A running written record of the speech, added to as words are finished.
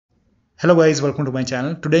Hello guys, welcome to my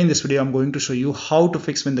channel. Today in this video I'm going to show you how to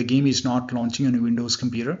fix when the game is not launching on your Windows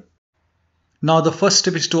computer. Now the first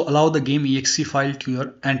step is to allow the game exe file to your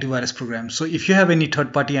antivirus program. So if you have any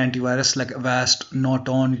third-party antivirus like Avast,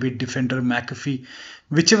 Norton, Bitdefender, McAfee,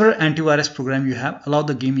 whichever antivirus program you have, allow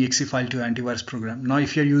the game exe file to your antivirus program. Now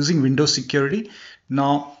if you're using Windows Security,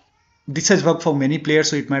 now this has worked for many players,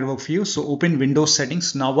 so it might work for you. So open Windows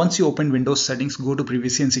settings. Now once you open Windows settings, go to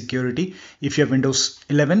privacy and security. If you have Windows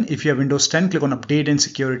 11, if you have Windows 10, click on update and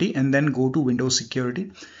security and then go to Windows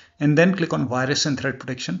security and then click on virus and threat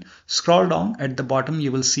protection. Scroll down at the bottom,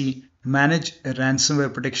 you will see manage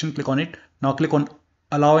ransomware protection. Click on it. Now click on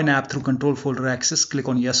allow an app through control folder access. Click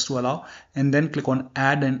on yes to allow and then click on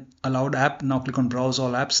add an allowed app. Now click on browse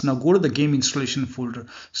all apps. Now go to the game installation folder.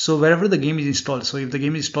 So wherever the game is installed, so if the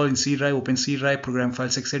game is installed in C drive, open C drive, program file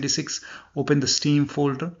 686, open the Steam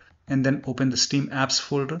folder and then open the Steam apps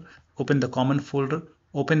folder, open the common folder,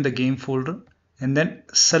 open the game folder and then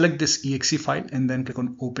select this exe file and then click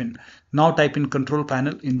on open. Now type in control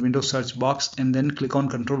panel in Windows search box and then click on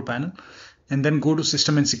control panel and then go to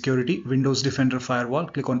system and security, Windows Defender Firewall,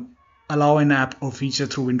 click on allow an app or feature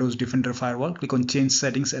through Windows Defender Firewall, click on change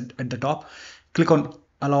settings at the top, click on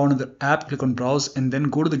allow another app, click on browse and then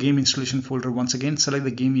go to the game installation folder once again, select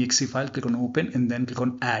the game exe file, click on open and then click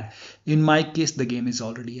on add. In my case, the game is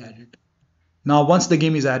already added. Now once the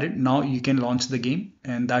game is added, now you can launch the game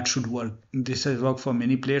and that should work. This has worked for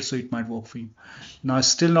many players, so it might work for you. Now it's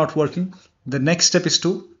still not working. The next step is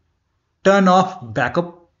to turn off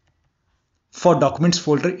backup for documents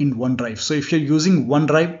folder in OneDrive. So if you're using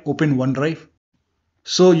OneDrive, open OneDrive.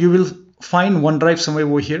 So you will find OneDrive somewhere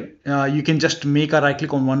over here. You can just make a right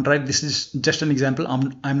click on OneDrive. This is just an example.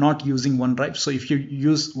 I'm not using OneDrive. So if you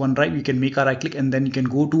use OneDrive, you can make a right click and then you can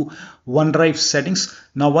go to OneDrive settings.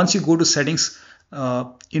 Now once you go to settings,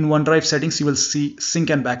 in OneDrive settings, you will see sync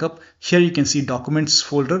and backup. Here you can see documents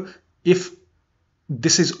folder. If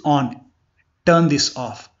this is on, turn this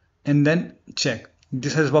off and then check.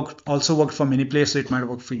 This has also worked for many players, so it might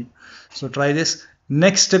work for you. So try this.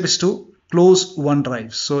 Next step is to close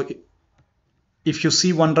OneDrive. So if you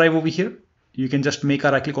see OneDrive over here, you can just make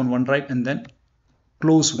a right click on OneDrive and then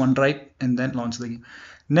close OneDrive and then launch the game.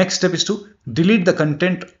 Next step is to delete the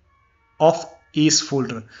content of ACE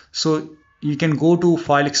folder. So you can go to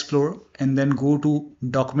File Explorer and then go to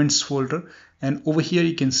Documents folder, and over here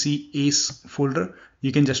you can see ACE folder.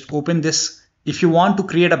 You can just open this. If you want to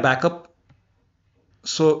create a backup,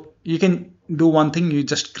 so you can do one thing, you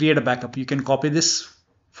just create a backup. You can copy this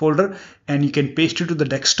folder and you can paste it to the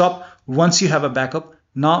desktop. Once you have a backup,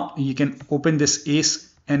 now you can open this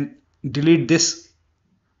ACE and delete this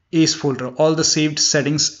ACE folder. All the saved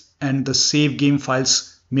settings and the save game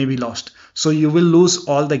files may be lost. So you will lose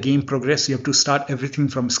all the game progress. You have to start everything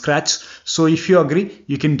from scratch. So if you agree,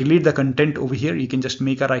 you can delete the content over here. You can just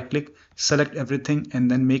make a right click, select everything and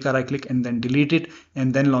then make a right click and then delete it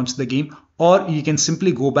and then launch the game. Or you can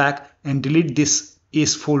simply go back and delete this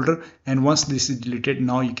ACE folder, and once this is deleted,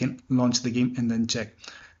 now you can launch the game and then check.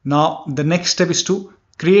 Now the next step is to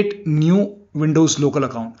create new Windows local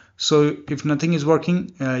account. So if nothing is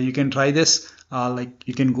working, you can try this. Like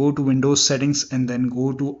you can go to Windows settings and then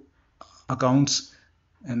go to accounts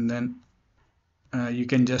and then you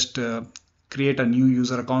can just create a new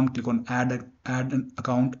user account. Click on add an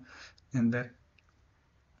account and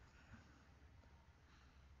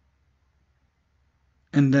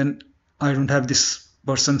then I don't have this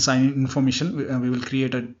person sign in information. We will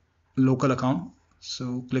create a local account.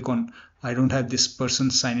 So click on I don't have this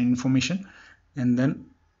person sign in information and then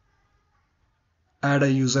add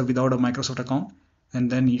a user without a Microsoft account,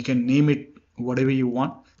 and then you can name it whatever you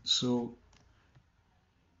want. So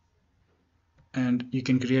and you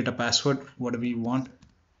can create a password whatever you want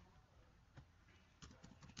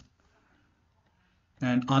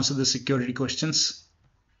and answer the security questions.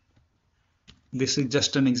 This is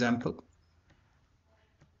just an example.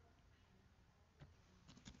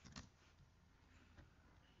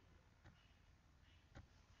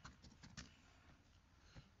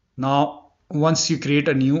 Now once you create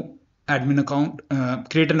a new admin account,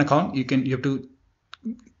 create an account, you have to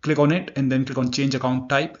click on it and then click on change account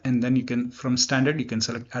type, and then you can, from standard, you can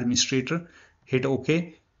select administrator, hit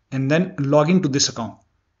OK and then log into this account.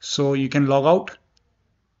 So you can log out,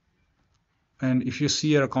 and if you see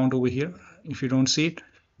your account over here, if you don't see it,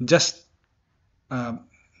 just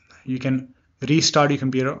you can restart your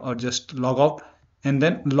computer or just log out and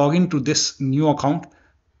then log into this new account.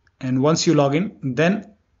 And once you log in,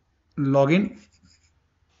 then log in,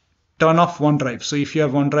 turn off OneDrive. So if you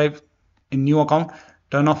have OneDrive in new account,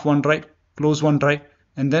 turn off OneDrive, close OneDrive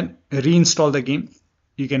and then reinstall the game.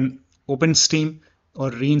 You can open Steam or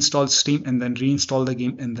reinstall Steam and then reinstall the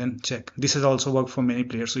game and then check. This has also worked for many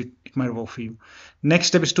players, so it might work for you. Next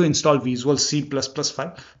step is to install Visual C++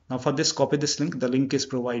 file. Now for this, copy this link. The link is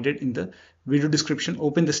provided in the video description.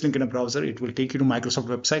 Open this link in a browser. It will take you to Microsoft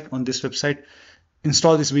website. On this website,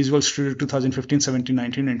 install this Visual Studio 2015, 17,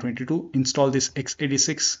 19 and 22. Install this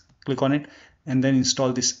x86, click on it, and then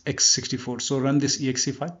install this x64. So run this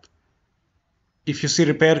exe file. If you see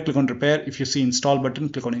repair, click on repair. If you see install button,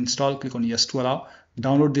 click on install, click on yes to allow.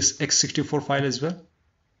 Download this x64 file as well.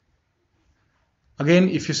 Again,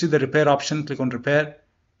 if you see the repair option, click on repair.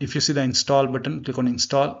 If you see the install button, click on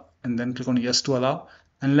install and then click on yes to allow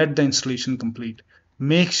and let the installation complete.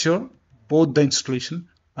 Make sure both the installation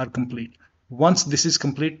are complete. Once this is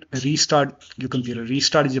complete, restart your computer.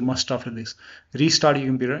 Restart is a must after this. Restart your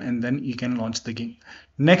computer and then you can launch the game.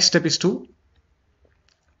 Next step is to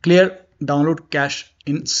clear download cache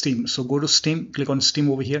in Steam. So go to Steam, click on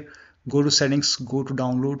Steam over here, go to settings, go to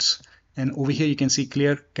downloads, and over here you can see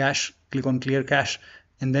clear cache. Click on clear cache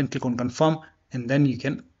and then click on confirm, and then you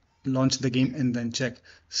can launch the game and then check.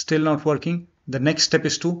 Still not working. The next step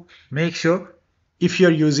is to make sure if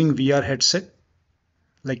you're using VR headset,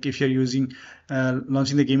 like if you're using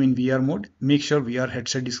launching the game in VR mode, make sure VR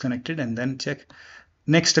headset is connected and then check.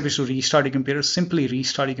 Next step is to restart your computer. Simply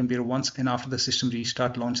restart your computer once, and after the system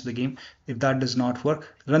restart, launch the game. If that does not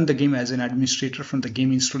work, run the game as an administrator from the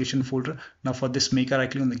game installation folder. Now for this, make a right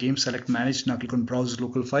click on the game, select manage. Now click on browse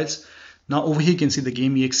local files. Now over here you can see the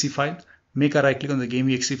game exe file. Make a right click on the game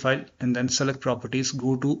exe file and then select properties.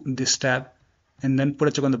 Go to this tab and then put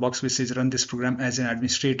a check on the box which says run this program as an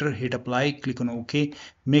administrator. Hit apply, click on OK,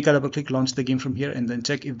 make a double click, launch the game from here and then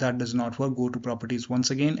check. If that does not work, go to properties once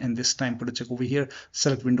again and this time put a check over here,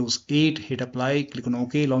 select Windows 8, hit apply, click on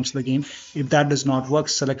OK, launch the game. If that does not work,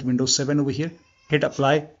 select Windows 7 over here, hit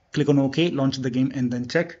apply, click on OK, launch the game and then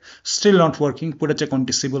check. Still not working, put a check on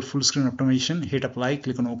disable full screen automation, hit apply,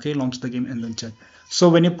 click on OK, launch the game and then check. So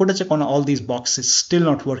when you put a check on all these boxes still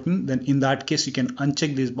not working, then in that case you can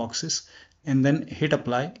uncheck these boxes and then hit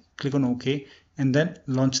apply, click on OK, and then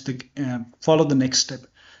launch the follow the next step.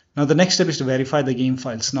 Now the next step is to verify the game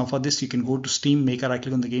files. Now for this you can go to Steam, make a right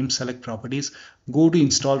click on the game, select properties, go to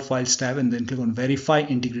install files tab and then click on verify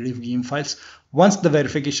integrative game files. Once the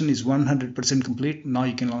verification is 100% complete, now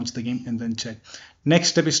you can launch the game and then check. Next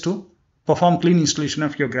step is to perform clean installation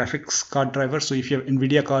of your graphics card driver. So if you have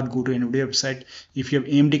NVIDIA card, go to NVIDIA website. If you have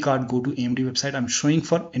AMD card, go to AMD website. I'm showing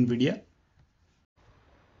for NVIDIA.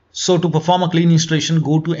 So to perform a clean installation,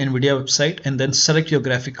 go to NVIDIA website and then select your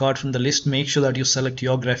graphic card from the list. Make sure that you select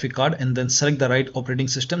your graphic card and then select the right operating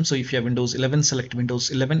system. So if you have Windows 11, select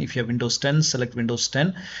Windows 11. If you have Windows 10, select Windows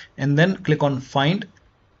 10 and then click on find.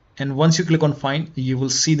 And once you click on find, you will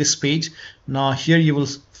see this page. Now here you will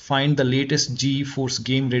find the latest GeForce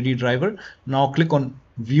Game Ready driver. Now click on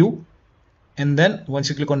view, and then once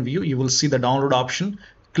you click on view, you will see the download option.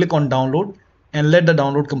 Click on download and let the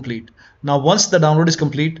download complete. Now once the download is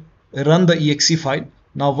complete, run the exe file.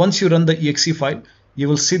 Now once you run the exe file, you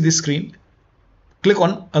will see this screen. Click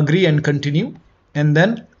on agree and continue and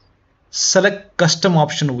then select custom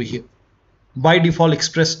option over here. By default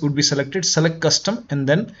Express would be selected. Select custom and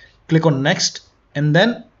then click on next, and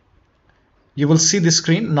then you will see this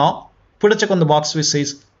screen. Now put a check on the box which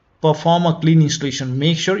says perform a clean installation.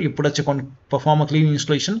 Make sure you put a check on perform a clean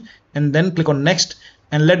installation and then click on next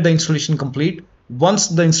and let the installation complete. Once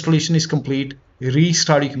the installation is complete,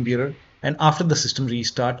 restart your computer, and after the system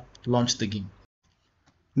restart, launch the game.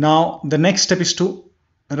 Now the next step is to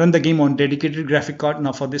run the game on dedicated graphic card.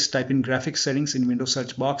 Now for this, type in graphics settings in Windows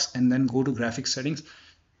search box and then go to graphics settings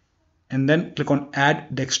and then click on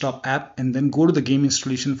add desktop app and then go to the game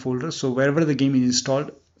installation folder. So wherever the game is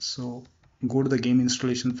installed, so go to the game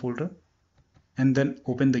installation folder and then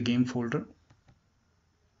open the game folder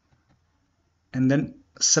and then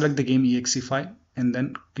select the game exe file and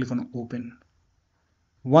then click on open.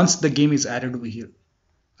 Once the game is added over here,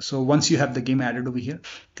 so once you have the game added over here,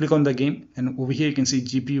 click on the game and over here you can see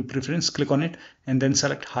GPU preference, click on it and then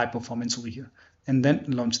select high performance over here and then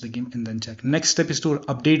launch the game and then check. Next step is to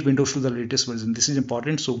update Windows to the latest version. This is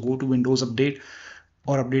important, so go to Windows Update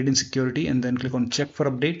or Update in Security and then click on check for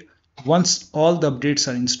update. Once all the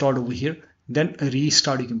updates are installed over here, then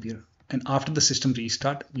restart your computer, and after the system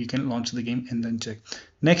restart you can launch the game and then check.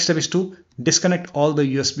 Next step is to disconnect all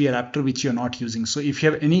the USB adapter which you're not using. So if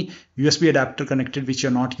you have any USB adapter connected which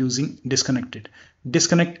you're not using, disconnect it.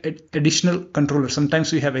 Disconnect additional controller.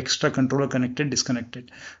 Sometimes we have extra controller connected, disconnect it.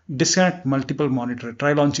 Disconnect multiple monitor.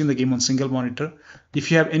 Try launching the game on single monitor.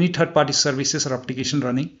 If you have any third-party services or application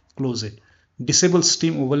running, close it. Disable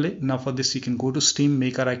Steam overlay. Now for this you can go to Steam,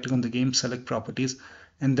 make a right click on the game, select properties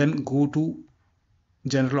and then go to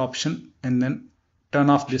general option and then turn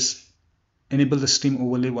off this, enable the Steam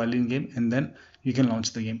overlay while in game, and then you can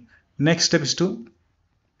launch the game. Next step is to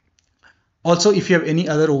also, if you have any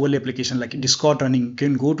other overlay application like Discord running, you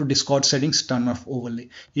can go to Discord settings, turn off overlay.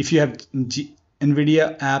 If you have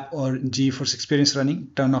NVIDIA app or GeForce Experience running,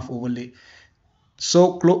 turn off overlay.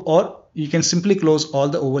 So, or you can simply close all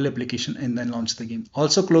the overlay application and then launch the game.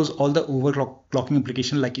 Also close all the overclocking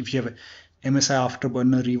application, like if you have a MSI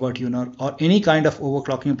Afterburner, Reva Tuner, or any kind of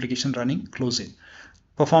overclocking application running, close it.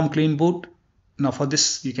 Perform clean boot. Now for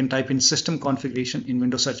this, you can type in system configuration in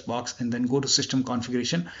Windows search box and then go to system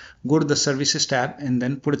configuration, go to the services tab and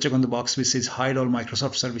then put a check on the box which says hide all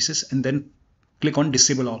Microsoft services and then click on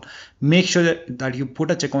disable all. Make sure that you put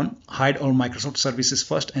a check on hide all Microsoft services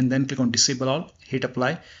first and then click on disable all, hit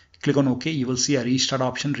apply, click on OK. You will see a restart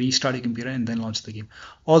option, restart your computer and then launch the game.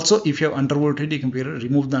 Also, if you have undervolted your computer,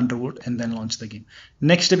 remove the undervolt and then launch the game.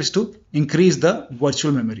 Next step is to increase the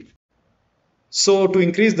virtual memory. So to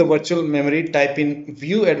increase the virtual memory, type in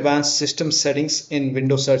View Advanced System Settings in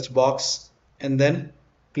Windows search box and then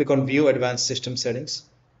click on View Advanced System Settings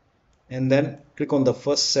and then click on the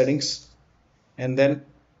first settings and then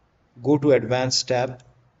go to Advanced tab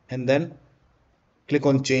and then click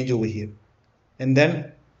on Change over here and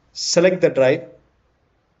then select the drive.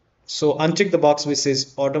 So uncheck the box which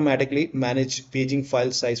says automatically manage paging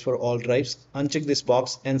file size for all drives. Uncheck this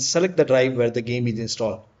box and select the drive where the game is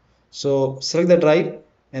installed. So select the drive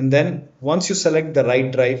and then once you select the right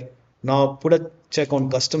drive, now put a check on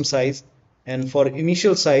custom size, and for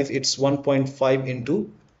initial size it's 1.5 into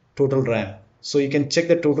total RAM. So you can check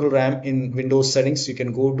the total RAM in Windows settings. You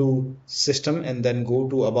can go to system and then go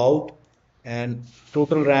to about, and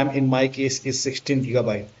total RAM in my case is 16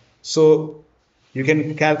 GB. So you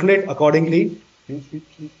can calculate accordingly.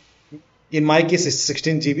 In my case it's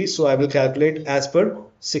 16 GB, so I will calculate as per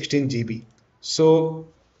 16 GB. So,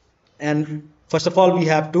 and first of all we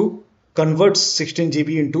have to convert 16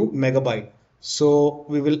 GB into megabyte. So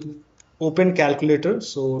we will open calculator.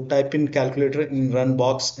 So type in calculator in run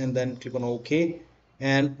box and then click on OK.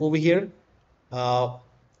 And over here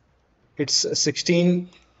it's 16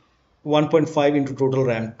 1.5 into total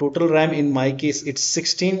RAM. Total RAM in my case it's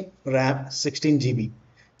 16 RAM 16 GB.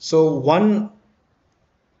 So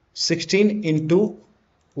 16 into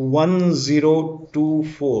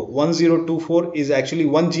 1024 is actually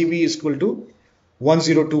 1 GB is equal to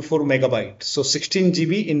 1024 megabyte. So 16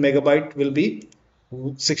 GB in megabyte will be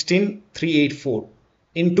 16384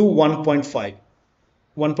 into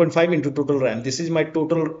 1.5 into total RAM. This is my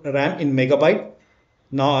total RAM in megabyte.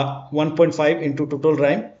 Now 1.5 into total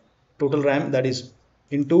RAM that is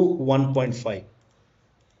into 1.5.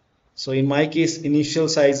 So in my case initial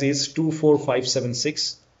size is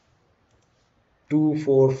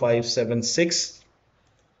 24576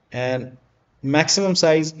 and maximum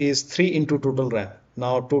size is 3 into total RAM.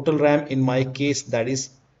 Now total RAM in my case that is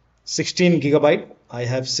 16 GB. I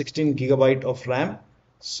have 16 GB of RAM.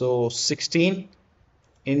 So 16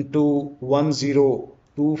 into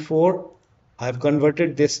 1024. I have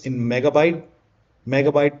converted this in megabyte.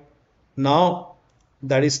 Now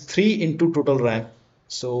that is 3 into total RAM.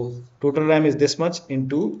 So total RAM is this much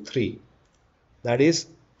into 3. That is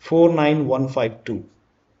 49152.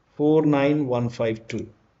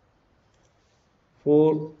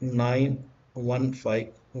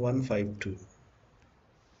 49152.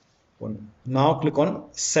 Now click on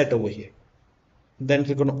set over here. Then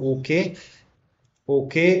click on OK.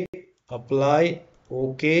 OK. Apply.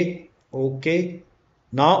 OK. OK.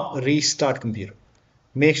 Now restart computer.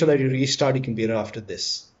 Make sure that you restart your computer after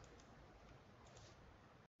this.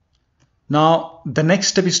 Now the next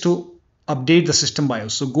step is to update the system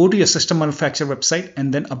BIOS. So go to your system manufacturer website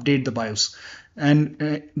and then update the BIOS.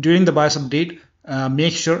 And during the BIOS update,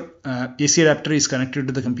 make sure AC adapter is connected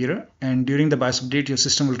to the computer, and during the BIOS update your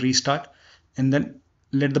system will restart, and then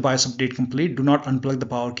let the BIOS update complete. Do not unplug the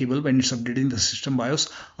power cable when it's updating the system BIOS.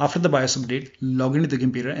 After the BIOS update, log into the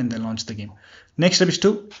computer and then launch the game. Next step is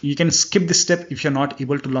you can skip this step if you're not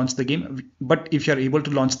able to launch the game, but if you're able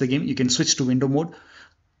to launch the game, you can switch to window mode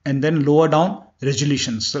and then lower down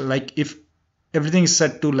resolution. So like if everything is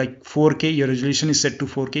set to like 4K, your resolution is set to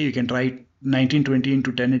 4K, you can try 1920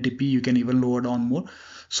 into 1080p. You can even lower down more.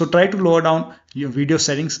 So try to lower down your video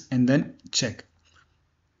settings and then check.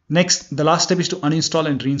 Next, the last step is to uninstall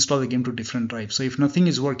and reinstall the game to different drives. So if nothing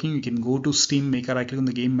is working, you can go to Steam, make a right click on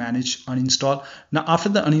the game, manage, uninstall. Now after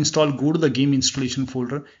the uninstall, go to the game installation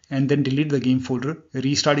folder and then delete the game folder,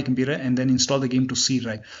 restart your computer and then install the game to C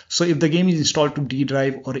drive. So if the game is installed to D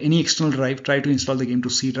drive or any external drive, try to install the game to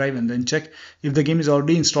C drive and then check. If the game is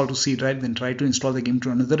already installed to C drive, then try to install the game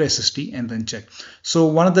to another SSD and then check. So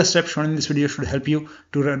one of the steps shown in this video should help you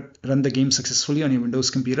to run the game successfully on your Windows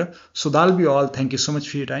computer. So that'll be all. Thank you so much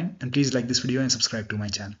for your time, and please like this video and subscribe to my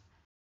channel.